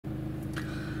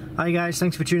Hi guys,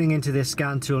 thanks for tuning into this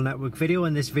Scan Tool Network video.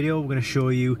 In this video we're going to show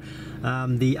you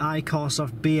the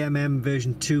iCarsoft BMM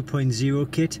version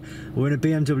 2.0 kit. We're in a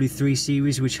BMW 3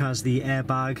 Series which has the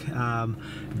airbag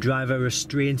driver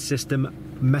restraint system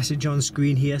message on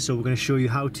screen here. So we're going to show you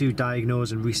how to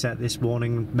diagnose and reset this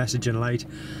warning message and light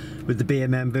with the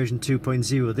BMM version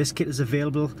 2.0. This kit is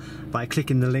available by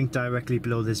clicking the link directly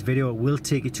below this video. It will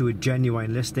take you to a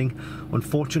genuine listing.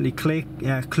 Unfortunately,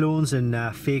 clones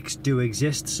and fakes do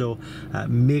exist, so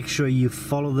make sure you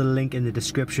follow the link in the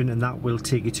description and that will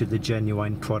take you to the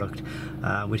genuine product.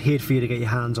 We'd hate for you to get your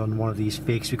hands on one of these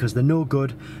fakes because they're no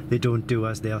good, they don't do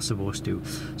as they are supposed to.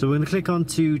 So we're going to click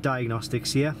onto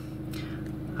diagnostics here.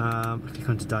 Click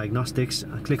onto diagnostics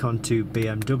and click onto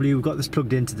BMW. We've got this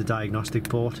plugged into the diagnostic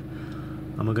port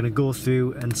and we're going to go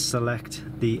through and select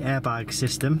the airbag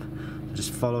system. So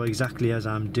just follow exactly as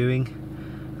I'm doing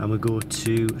and we'll go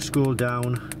to scroll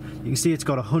down. You can see it's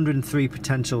got 103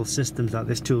 potential systems that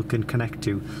this tool can connect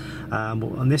to.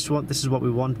 On this one, this is what we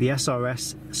want, the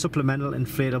SRS supplemental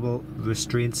inflatable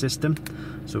restraint system.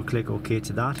 So click OK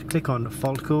to that. Click on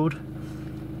fault code.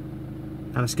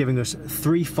 And it's giving us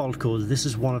 3 fault codes. This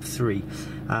is one of 3.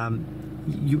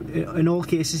 In all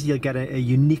cases you'll get a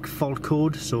unique fault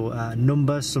code, so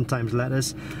numbers, sometimes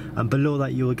letters, and below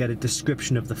that you will get a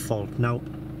description of the fault. Now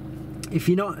if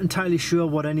you're not entirely sure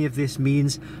what any of this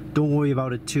means, don't worry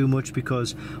about it too much,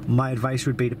 because my advice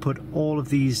would be to put all of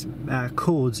these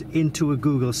codes into a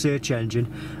Google search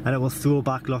engine and it will throw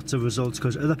back lots of results,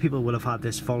 because other people will have had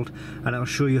this fault and I'll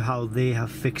show you how they have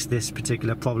fixed this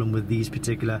particular problem with these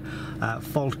particular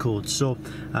fault codes. So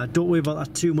don't worry about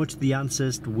that too much, the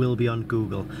answers will be on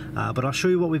Google. But I'll show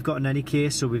you what we've got in any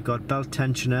case. So we've got belt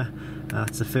tensioner,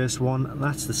 that's the first one,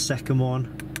 that's the second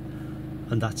one,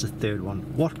 and that's the third one.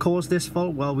 What caused this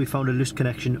fault? Well, we found a loose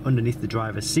connection underneath the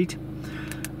driver's seat.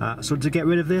 So to get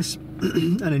rid of this,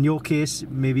 and in your case,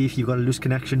 maybe if you've got a loose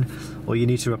connection or you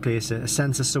need to replace a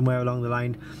sensor somewhere along the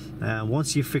line,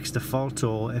 once you've fixed the fault,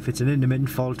 or if it's an intermittent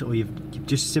fault, or you've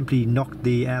just simply knocked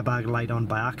the airbag light on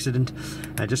by accident,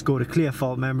 just go to clear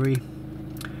fault memory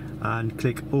and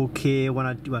click OK.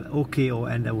 OK or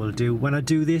enter will do. When I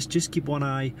do this, just keep one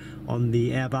eye on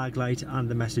the airbag light and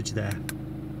the message there.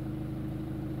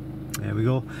 There we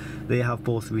go, they have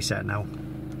both reset now.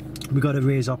 We've got a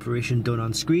raise operation done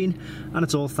on screen, and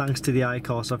it's all thanks to the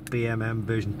iCarsoft BMM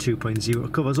version 2.0.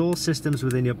 It covers all systems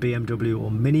within your BMW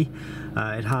or Mini.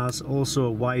 It has also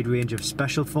a wide range of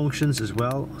special functions as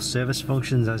well, service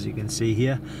functions, as you can see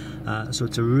here. So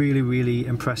it's a really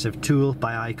impressive tool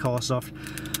by iCarsoft.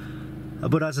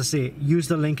 But as I say, use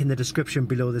the link in the description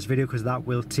below this video, because that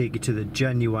will take you to the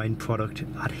genuine product.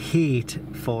 I'd hate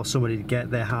for somebody to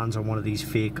get their hands on one of these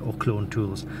fake or clone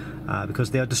tools, because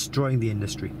they are destroying the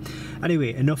industry.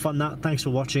 Anyway, enough on that. Thanks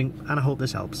for watching, and I hope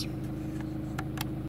this helps.